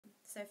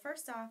So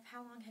first off,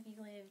 how long have you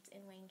lived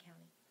in Wayne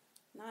County?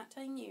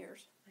 19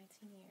 years.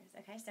 19 years.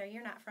 Okay, so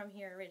you're not from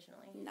here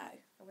originally? No.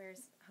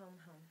 Where's home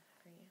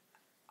for you?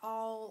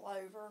 All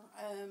over.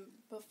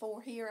 Before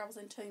here, I was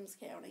in Toombs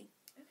County.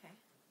 Okay.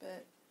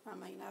 But, I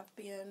mean, I've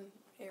been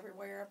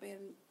everywhere. I've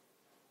been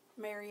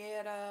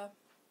Marietta,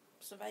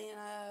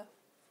 Savannah.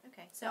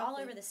 Okay, so all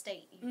over the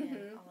state you've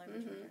been, all over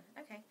Georgia.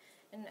 Okay,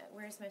 and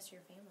where's most of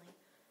your family?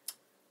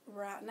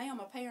 Right now,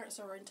 my parents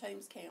are in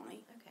Toombs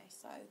County. Okay.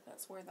 So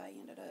that's where they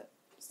ended up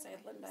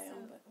settling down. So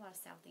But a lot of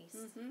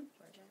southeast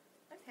Georgia.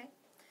 Okay.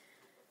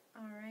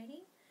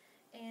 Alrighty.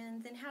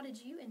 And then how did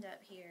you end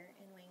up here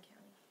in Wayne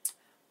County?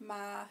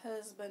 my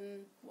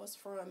husband was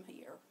from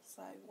here.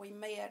 So we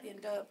met in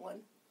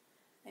Dublin,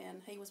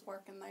 and he was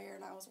working there,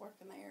 and I was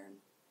working there. And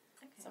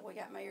so we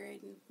got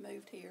married and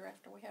moved here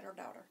after we had our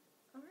daughter.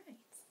 All right.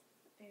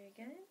 Very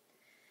good.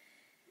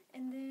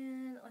 And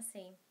then, let's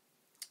see.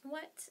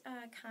 What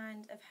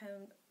kind of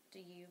home do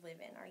you live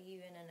in? Are you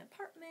in an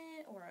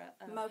apartment or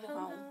a mobile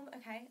home?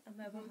 Okay, a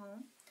mobile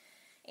home.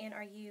 And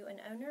are you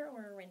an owner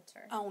or a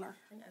renter? Owner.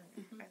 An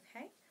owner.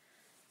 Okay.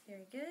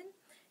 Very good.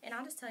 And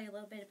I'll just tell you a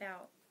little bit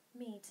about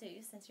me,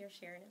 too, since you're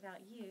sharing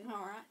about you.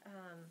 All right.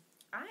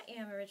 I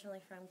am originally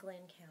from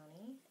Glenn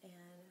County,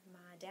 and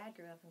my dad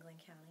grew up in Glenn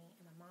County,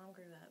 and my mom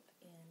grew up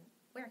in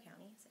Ware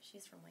County, so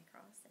she's from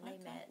Waycross, and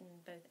they met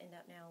and both end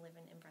up now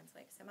living in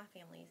Brunswick. So my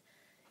family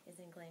is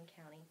in Glenn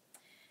County,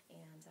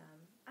 and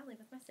I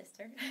live with my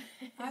sister.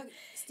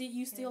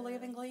 You still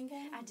live in Glenn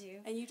County? I do.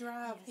 And you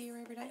drive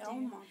here every day? Oh,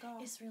 my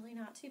gosh. It's really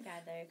not too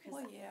bad, though, because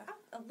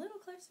I'm a little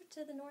closer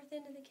to the north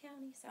end of the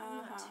county, so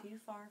I'm not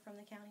too far from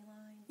the county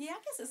line. Yeah,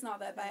 I guess it's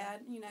not that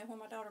bad. You know, when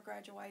my daughter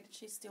graduated,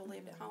 she still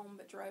lived at home,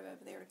 but drove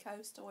over there to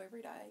Coastal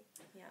every day.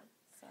 Yeah.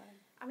 So.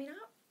 I mean,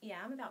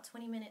 I'm about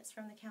 20 minutes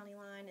from the county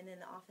line, and then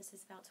the office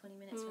is about 20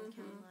 minutes from the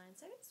county line,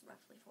 so it's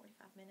roughly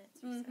 45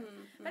 minutes or so.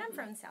 But I'm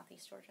from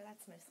southeast Georgia.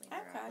 That's mostly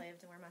where I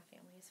lived and where my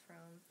family is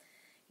from.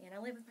 And I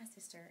live with my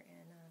sister,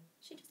 and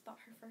she just bought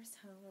her first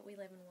home, but we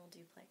live in a little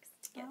duplex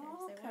together,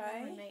 so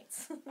we're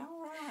roommates.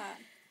 All right.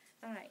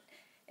 All right.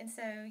 And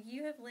so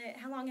you have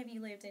lived, how long have you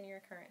lived in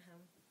your current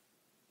home?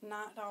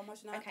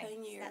 Almost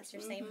 19 years. So that's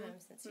your same home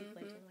since you've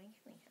lived in Wayne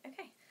County.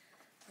 Okay.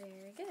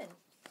 Very good.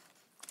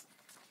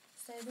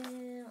 So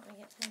then, let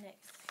me get to the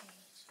next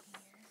page here.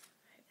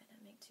 I hope that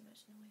doesn't make too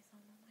much noise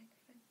on the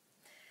microphone.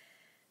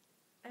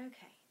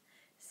 Okay.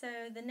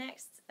 So the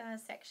next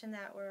section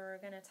that we're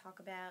going to talk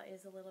about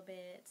is a little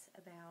bit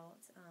about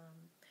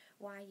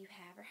why you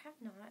have or have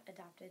not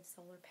adopted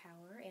solar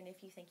power, and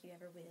if you think you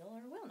ever will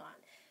or will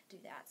not do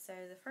that. So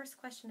the first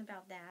question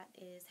about that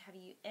is, have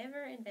you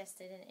ever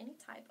invested in any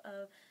type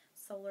of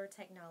solar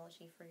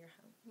technology for your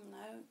home?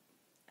 No.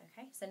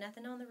 Okay, so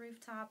nothing on the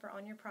rooftop or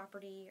on your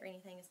property or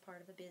anything as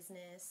part of a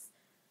business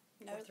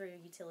or through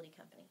a utility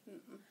company?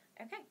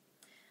 Okay,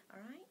 all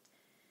right.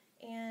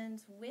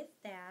 And with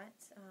that,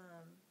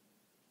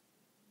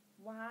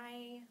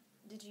 why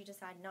did you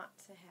decide not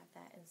to have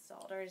that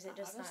installed, or is it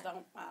just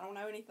I don't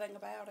know anything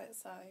about it,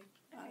 so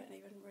I didn't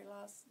even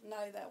realize,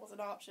 that was an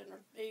option or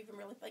even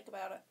really think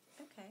about it.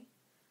 Okay,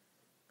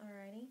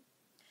 alrighty.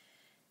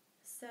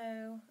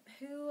 So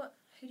who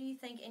do you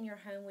think in your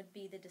home would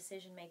be the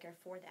decision maker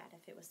for that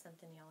if it was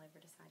something y'all ever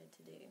decided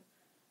to do?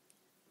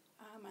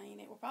 I mean,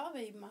 it would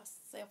probably be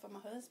myself and my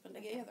husband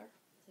together.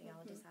 So y'all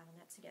would decide on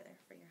that together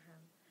for your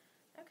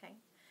home. Okay.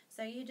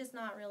 So you just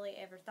not really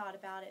ever thought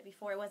about it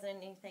before? It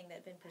wasn't anything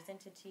that had been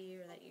presented to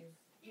you or that you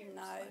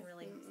wasn't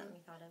really something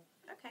you thought of?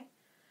 Okay.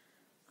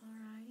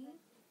 Alrighty.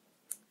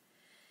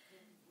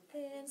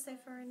 Then, so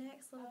for our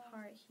next little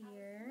part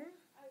here,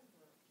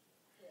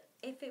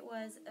 if it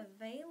was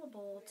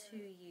available to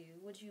you,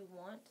 would you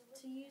want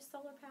to use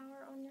solar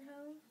power on your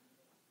home?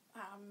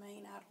 I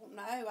mean, I don't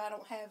know. I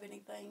don't have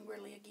anything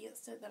really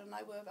against it that I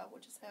know of. I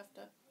would just have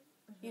to,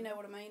 you know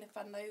what I mean, if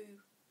I knew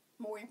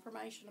more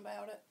information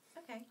about it.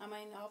 Okay. I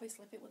mean,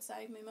 obviously, if it would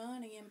save me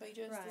money and be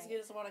just as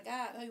good as what I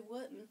got, who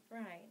wouldn't?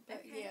 Right.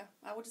 But, yeah,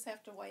 I would just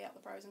have to weigh out the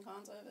pros and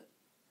cons of it.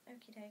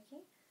 Okie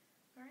dokie.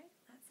 All right,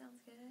 that sounds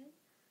good.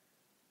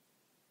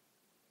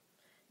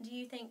 Do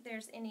you think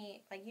there's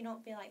any, you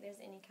don't feel like there's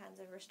any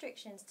kinds of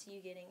restrictions to you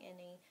getting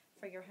any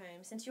for your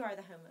home, since you are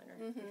the homeowner?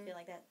 You feel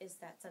like is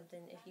that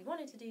something, if you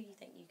wanted to do, you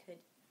think you could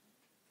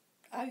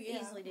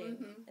easily do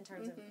in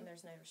terms of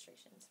there's no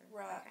restrictions?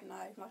 Right, no.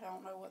 I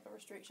don't know what the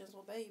restrictions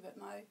will be, but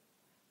no.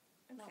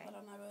 Not that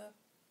I know of.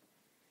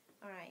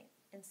 All right.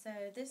 And so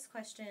this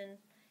question,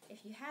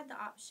 if you had the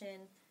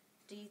option,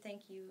 do you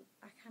think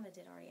I kind of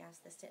did already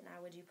ask this, didn't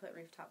I? Would you put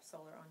rooftop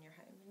solar on your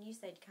home? And you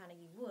said kind of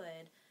you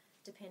would,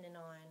 depending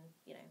on,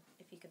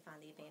 if you could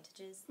find the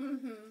advantages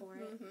for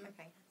it.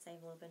 Okay.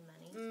 Save a little bit of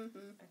money.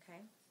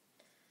 Okay.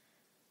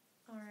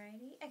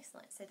 Alrighty.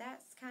 Excellent. So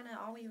that's kind of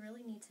all we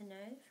really need to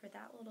know for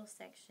that little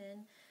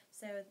section.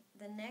 So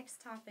the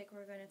next topic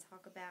we're going to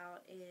talk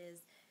about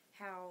is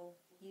how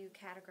you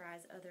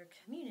categorize other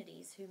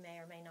communities who may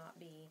or may not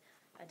be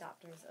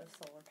adopters of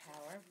solar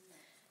power.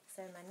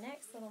 So my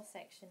next little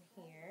section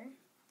here,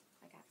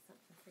 I got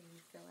something for you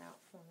to fill out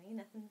for me.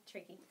 Nothing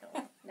tricky.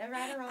 No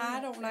right or wrong. I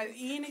don't know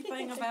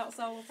anything about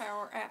solar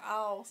power at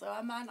all, so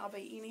I might not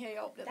be any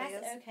help to this.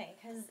 That's okay,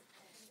 because,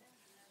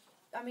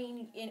 I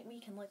mean, we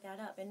can look that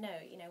up and know,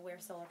 where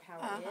solar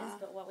power is,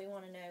 but what we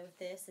want to know with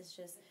this is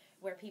just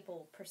where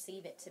people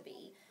perceive it to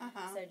be.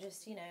 So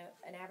just, an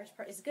average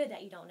person, it's good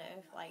that you don't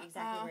know, like,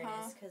 exactly where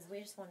it is, because we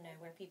just want to know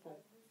where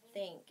people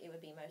think it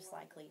would be most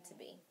likely to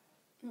be.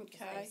 Okay.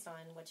 Just based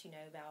on what you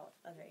know about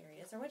other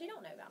areas, or what you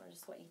don't know about, or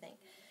just what you think.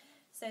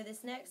 So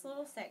this next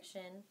little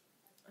section,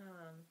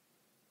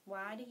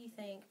 why do you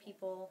think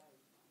people,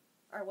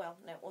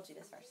 we'll do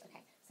this first.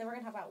 Okay. So we're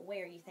going to talk about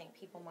where you think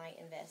people might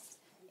invest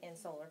in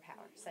solar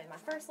power. So my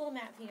first little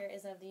map here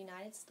is of the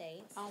United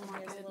States. Oh my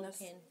goodness. A little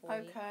pin for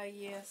you. Okay,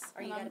 yes.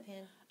 Or you got a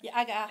pen? Yeah,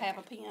 I have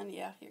a pen,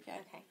 yeah. Here you go.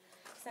 Okay.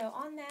 So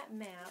on that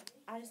map,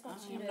 I just want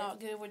you to... I'm not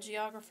good with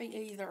geography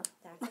either.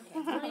 That's okay.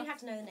 You don't even have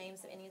to know the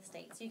names of any of the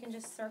states. You can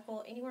just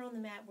circle anywhere on the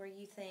map where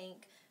you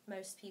think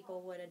most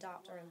people would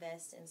adopt or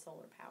invest in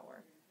solar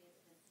power.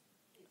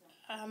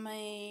 I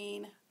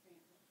mean...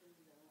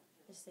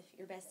 Just if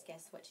your best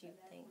guess what you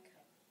think.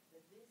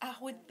 I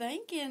would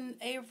think in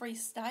every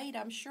state,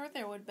 I'm sure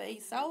there would be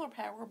solar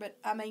power, but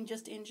I mean,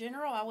 just in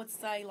general, I would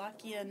say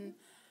like in,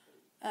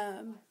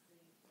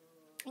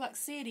 like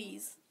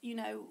cities,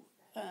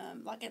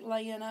 like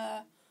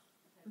Atlanta,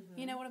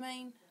 you know what I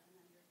mean?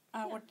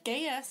 I would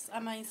guess. I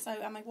mean,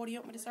 what do you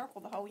want me to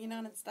circle? The whole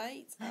United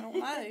States? I don't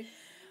know.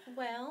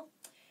 Well,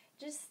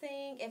 just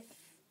think if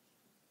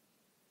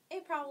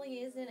it probably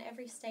is in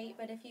every state,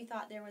 but if you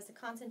thought there was a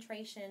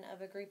concentration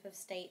of a group of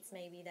states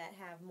maybe that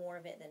have more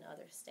of it than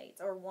other states,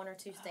 or one or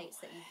two states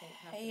that you think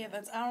have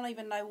heavens, I don't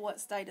even know what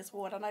state is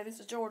what. I know this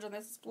is Georgia, and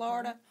this is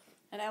Florida,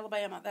 and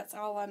Alabama. That's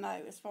all I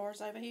know. As far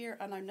as over here,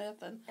 I know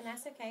nothing. And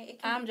that's okay.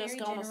 It can I'm be just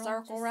very going to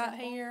general, circle right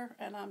here,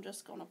 and I'm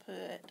just going to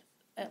put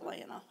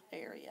Atlanta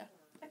area.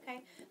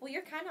 Okay. Well,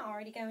 you're kind of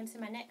already going to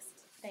my next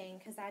thing,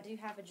 because I do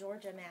have a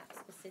Georgia map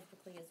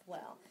specifically as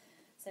well.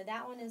 So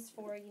that one is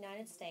for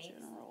United States.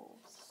 General,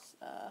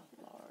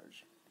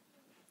 large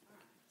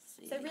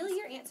cities. So really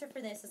your answer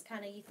for this is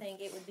kind of, you think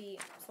it would be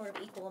sort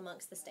of equal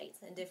amongst the states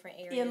in different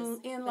areas.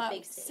 In like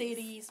big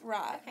cities,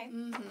 right. Okay.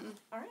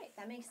 All right,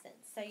 that makes sense.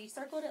 So you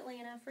circled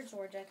Atlanta for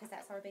Georgia, because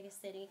that's our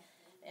biggest city,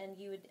 and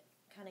you would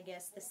kind of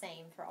guess the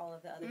same for all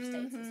of the other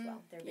states as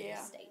well. Their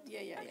biggest state.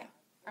 Yeah.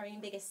 I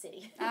mean, biggest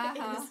city. In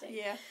the state.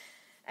 Yeah.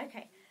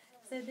 Okay.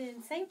 So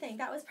then, same thing.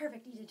 That was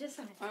perfect. You did just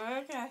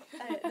fine. Okay.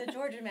 The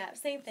Georgia map,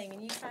 same thing,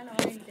 and you kind of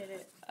already did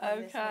it.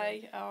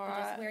 Okay, all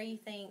right. Just where you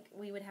think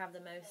we would have the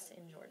most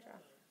in Georgia.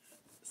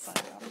 So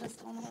I'm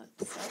just going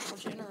to circle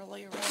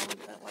generally around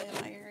the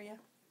Atlanta area.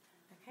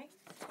 Okay.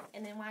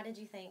 And then why did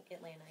you think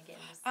Atlanta again?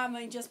 I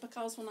mean, just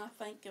because when I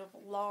think of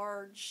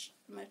large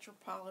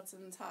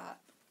metropolitan type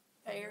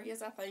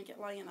areas, I think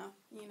Atlanta,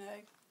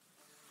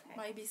 Okay.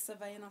 Maybe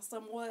Savannah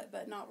somewhat,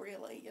 but not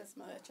really as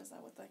much as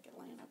I would think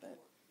Atlanta, but...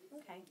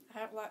 Okay. I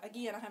have no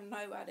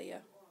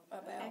idea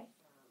about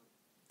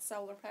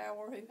solar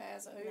power, who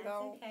has it, who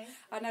don't. Okay.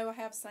 I know I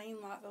have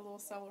seen, like, the little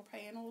solar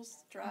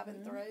panels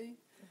driving through,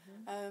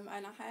 and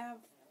I have,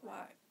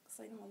 like,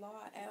 seen them a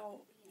lot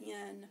out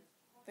in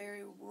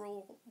very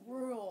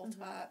rural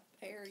type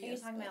areas. Are you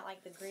talking about,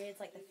 like, the grids,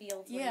 like the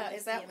fields? Yeah,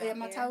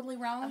 am I totally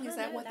wrong? Is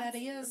that what that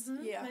is?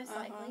 Yeah. Most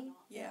likely.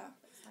 Yeah.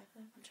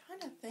 I'm trying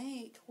to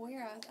think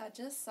where I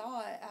just saw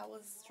it. I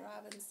was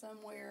driving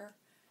somewhere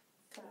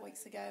a couple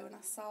weeks ago, and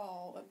I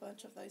saw a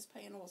bunch of those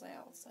panels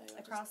out. So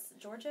across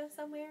Georgia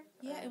somewhere?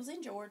 Yeah, it was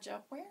in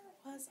Georgia. Where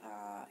was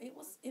I? It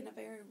was in a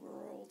very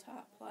rural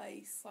type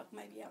place, like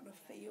maybe out in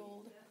a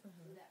field.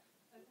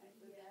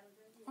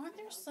 Aren't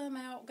there some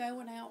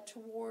going out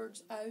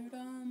towards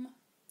Odom?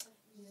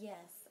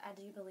 Yes, I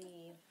do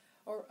believe.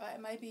 Or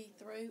maybe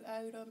through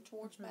Odom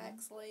towards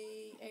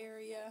Baxley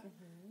area.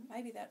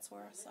 Maybe that's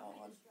where I saw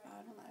them.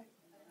 I don't know.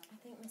 I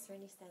think Miss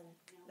Rennie said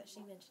that she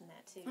mentioned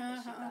that too.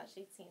 That she thought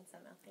she'd seen some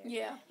out there.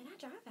 Yeah. And I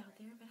drive out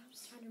there, but I'm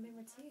just trying to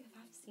remember too if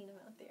I've seen them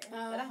out there.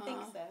 But I think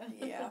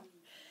so. Yeah.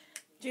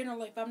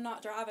 Generally, if I'm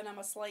not driving, I'm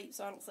asleep,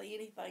 so I don't see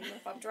anything. But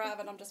if I'm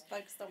driving, I'm just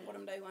focused on what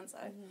I'm doing. So,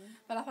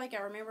 but I think I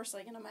remember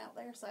seeing them out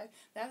there. So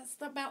that's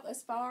about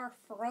as far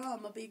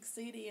from a big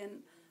city,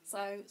 and so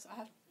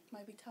I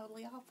may be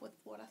totally off with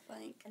what I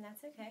think. And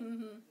that's okay.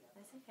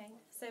 That's okay.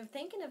 So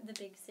thinking of the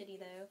big city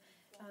though,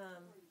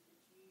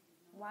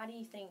 why do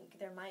you think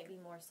there might be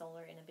more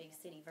solar in a big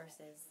city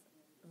versus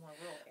a more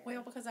rural area?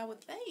 Well, because I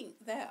would think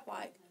that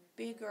like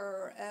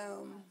bigger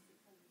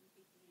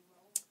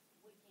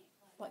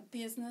like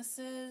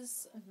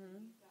businesses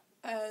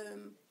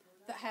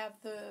that have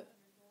the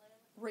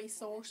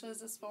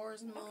resources as far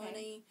as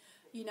money,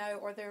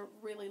 or they're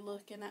really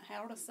looking at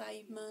how to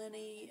save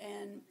money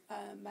and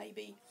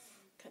maybe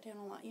cut down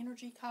on like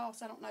energy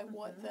costs. I don't know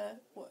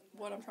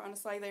what I'm trying to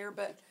say there,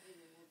 but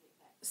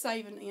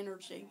saving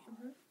energy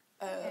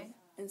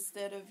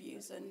instead of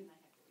using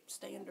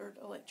standard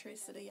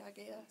electricity, I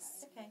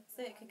guess. Okay,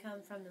 so it could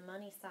come from the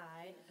money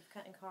side of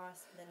cutting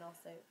costs, but then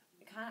also,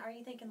 are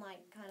you thinking like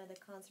kind of the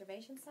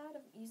conservation side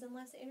of using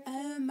less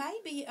energy?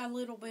 Maybe a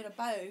little bit of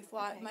both,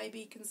 like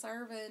maybe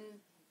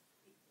conserving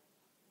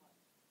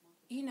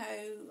you know,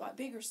 like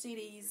bigger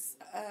cities,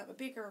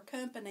 bigger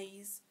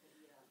companies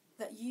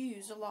that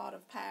use a lot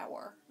of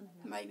power,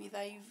 maybe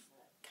they've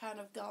kind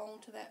of gone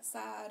to that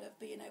side of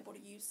being able to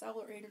use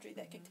solar energy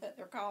that could cut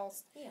their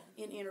costs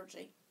in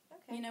energy.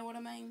 Okay. You know what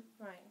I mean?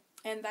 Right.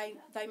 And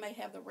they may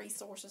have the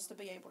resources to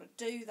be able to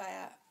do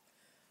that.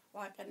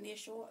 Like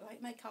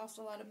it may cost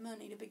a lot of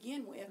money to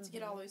begin with to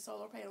get all those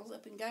solar panels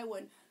up and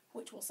going,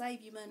 which will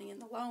save you money in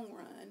the long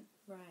run.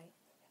 Right.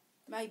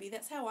 Maybe.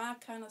 That's how I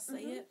kind of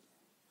see it.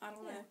 I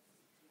don't know.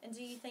 And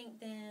do you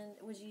think then,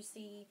 would you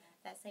see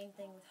that same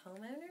thing with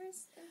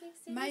homeowners in big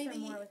cities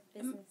Maybe, or more with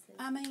businesses?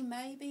 I mean,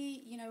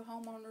 maybe, you know,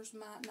 homeowners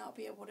might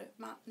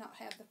not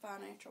have the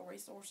financial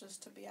resources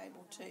to be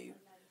able to,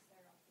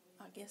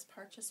 I guess,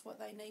 purchase what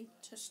they need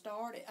to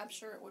start it. I'm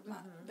sure it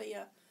might be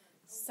a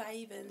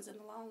savings in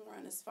the long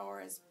run as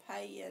far as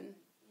paying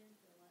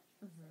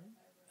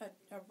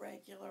a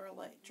regular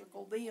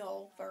electrical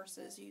bill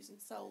versus using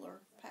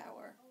solar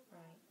power.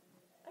 Right.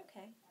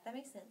 Okay, that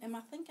makes sense. Am I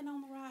thinking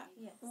on the right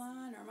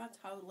line, or am I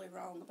totally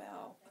wrong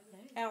about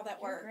No, how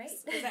that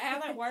works? Great. Is that how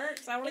that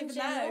works? I don't in even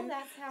general, know.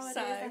 That's how it is.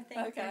 I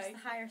think there's the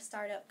higher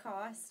startup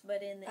costs,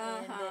 but in the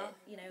end,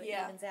 it, it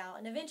evens out,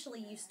 and eventually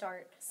you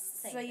start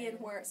seeing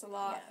where it's a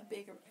lot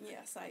bigger.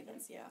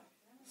 Savings. Yeah.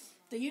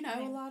 Do you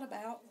know a lot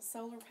about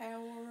solar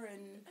power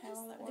and how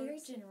all that works? Very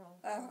general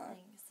thing.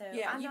 So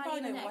I'm you not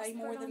probably even know way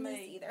more than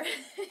me either.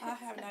 I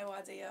have no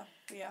idea.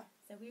 Yeah.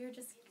 So we were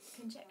just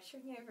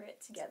conjecturing over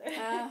it together.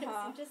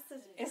 So just a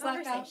it's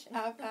conversation.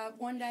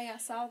 like one day I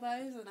saw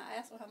those and I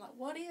asked him, I'm like,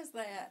 what is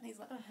that? And he's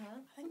like, I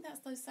think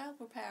that's those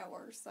solar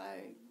power,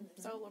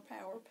 solar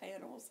power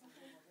panels.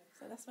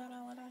 So that's about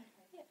all I know.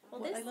 Yeah.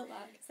 Well, what they look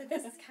like. So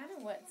this is kind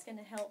of what's going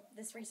to help.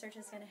 This research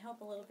is going to help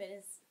a little bit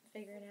is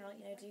figuring out,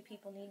 do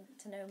people need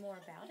to know more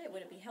about it?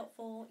 Would it be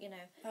helpful,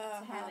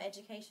 to have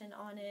education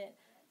on it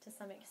to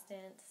some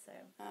extent? So,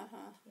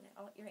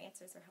 all your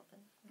answers are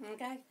helping.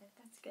 Okay.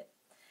 That's good.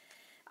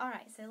 All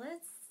right, so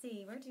let's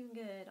see. We're doing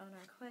good on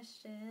our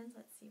questions.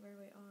 Let's see where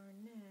we are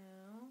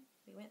now.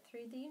 We went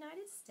through the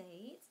United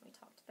States. We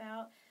talked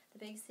about the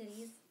big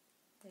cities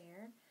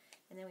there.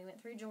 And then we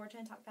went through Georgia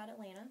and talked about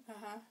Atlanta.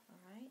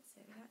 All right,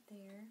 so we got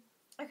there.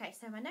 Okay,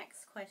 so my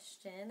next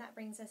question, that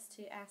brings us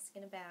to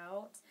asking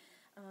about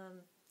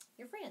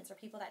your friends or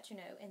people that you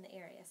know in the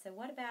area. So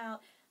what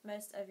about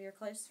most of your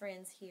close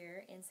friends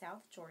here in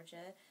South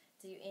Georgia?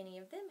 Do any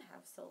of them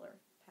have solar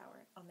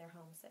power on their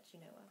homes that you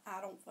know of?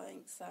 I don't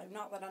think so.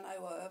 Not that I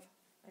know of.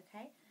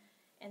 Okay.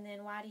 And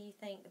then why do you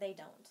think they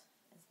don't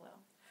as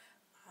well?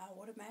 I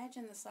would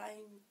imagine the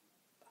same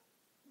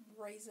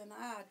reason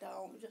I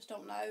just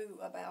don't know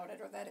about it,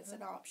 or that it's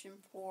an option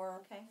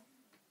for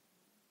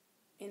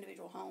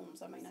individual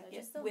homes. I mean, I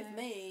guess with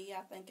me,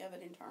 I think of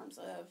it in terms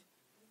of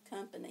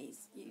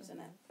companies using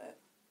it, but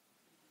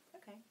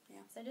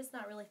so just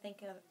not really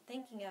thinking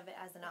of it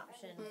as an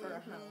option for a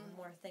home,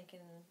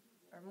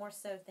 more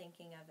so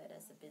thinking of it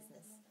as a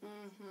business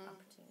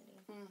opportunity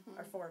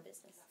or for a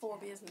business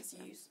business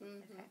use.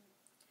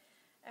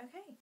 Okay.